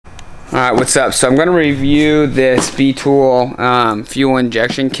Alright, what's up? So I'm going to review this Betooll fuel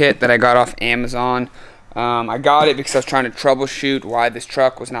injection kit that I got off Amazon. I got it because I was trying to troubleshoot why this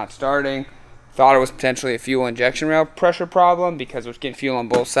truck was not starting. Thought it was potentially a fuel injection rail pressure problem because it was getting fuel on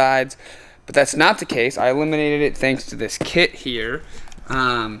both sides. But that's not the case. I eliminated it thanks to this kit here.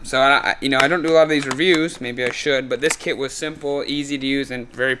 I don't do a lot of these reviews. Maybe I should. But this kit was simple, easy to use, and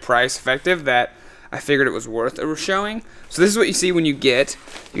very price effective that I figured it was worth a showing. So this is what you see when you got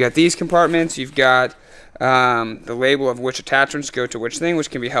these compartments. You've got the label of which attachments go to which thing, which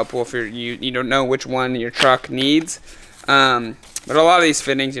can be helpful if you don't know which one your truck needs. But a lot of these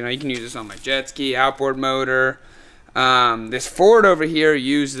fittings, you can use this on my jet ski, outboard motor. This Ford over here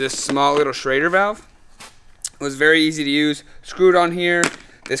used this small little Schrader valve. It was very easy to use. Screw it on here.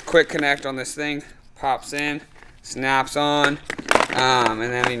 This quick connect on this thing pops in, snaps on. And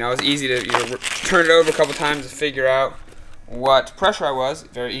then, it was easy to turn it over a couple times to figure out what pressure I was.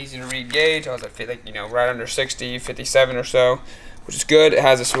 Very easy to read gauge. I was at right under 60, 57 or so, which is good. It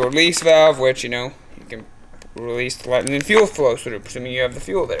has this release valve, which, you can release the light, and then fuel flows through, assuming you have the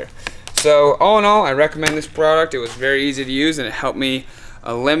fuel there. So, all in all, I recommend this product. It was very easy to use, and it helped me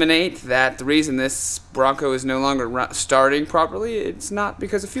eliminate that the reason this Bronco is no longer starting properly, it's not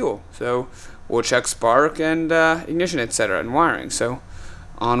because of fuel. So we'll check spark and ignition, etc., and wiring. So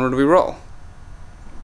onward we roll.